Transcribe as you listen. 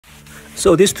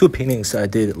So these two paintings I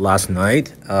did last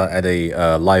night at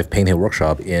a live painting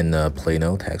workshop in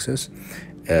Plano, Texas.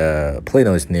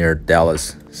 Plano is near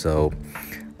Dallas,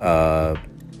 uh,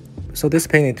 so this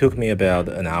painting took me about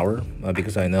an hour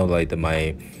because I know like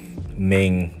my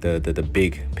main the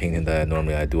big painting that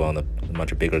normally I do on a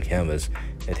much bigger canvas,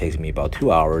 it takes me about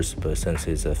 2 hours. But since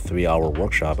it's a 3-hour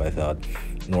workshop, I thought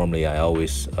normally I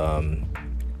always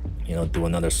do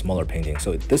another smaller painting.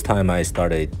 So this time I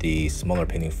started the smaller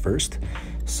painting first.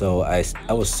 So I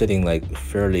was sitting like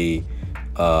fairly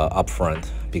up front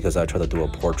because I try to do a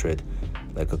portrait,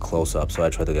 like a close-up. So I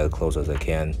try to get as close as I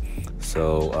can.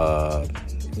 So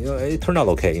it turned out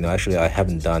okay. Actually I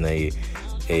haven't done a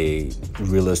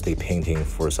realistic painting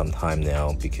for some time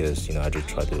now because I just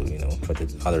try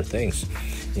to other things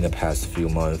in the past few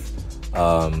months.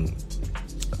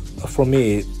 For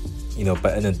me,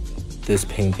 but this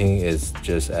painting is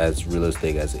just as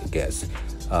realistic as it gets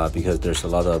because there's a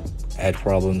lot of edge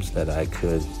problems that I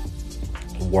could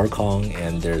work on,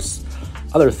 and there's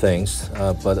other things,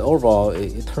 but overall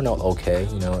it turned out okay.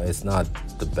 It's not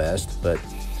the best, but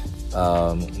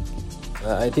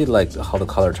I did like how the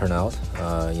color turned out.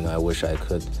 I wish I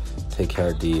could take care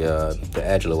of the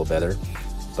edge a little better,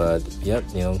 but yeah,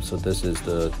 so this is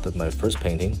my first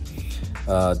painting.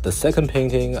 The second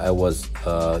painting, I was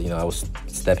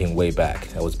stepping way back.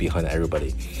 I was behind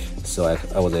everybody, so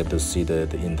I was able to see the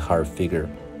entire figure.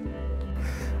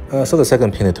 So the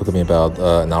second painting took me about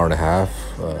an hour and a half,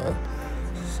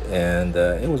 and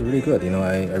it was really good.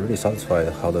 I really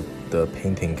satisfied how the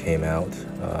painting came out.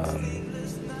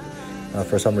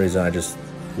 For some reason, I just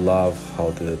love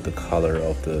how the color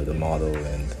of the model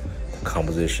and the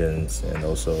compositions, and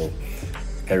also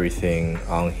everything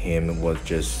on him was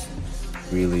just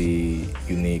really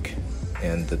unique,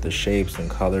 and the shapes and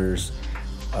colors.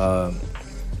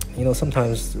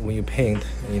 Sometimes when you paint,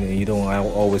 you don't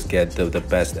always get the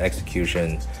best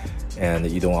execution, and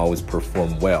you don't always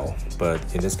perform well.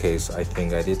 But in this case, I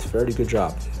think I did a fairly good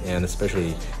job, and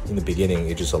especially in the beginning,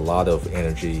 it's just a lot of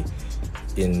energy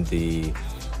in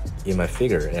my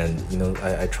figure, and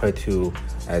I try to,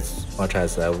 as much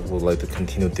as I would like to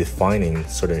continue defining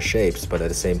certain shapes, but at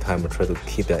the same time I try to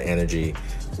keep that energy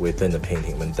within the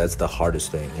painting. And that's the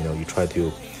hardest thing. You try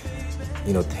to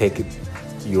take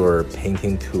your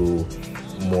painting to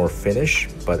more finish,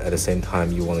 but at the same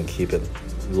time you want to keep it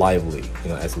lively,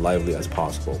 as lively as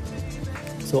possible.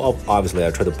 So obviously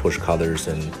I try to push colors,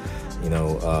 and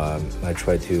I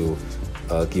try to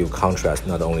give contrast,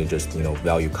 not only just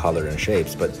value color and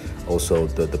shapes, but also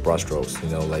the brush strokes,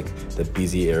 like the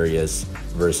busy areas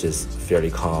versus fairly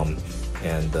calm.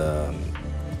 And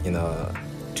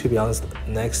to be honest,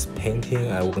 next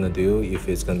painting I'm gonna do, if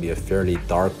it's gonna be a fairly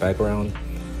dark background,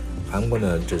 I'm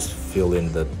gonna just fill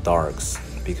in the darks,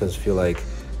 because I feel like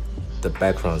the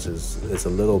background is a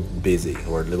little busy,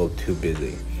 or a little too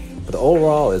busy. But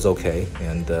overall it's okay,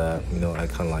 and I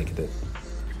kind of liked it.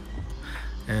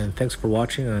 And thanks for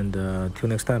watching, and till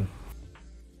next time.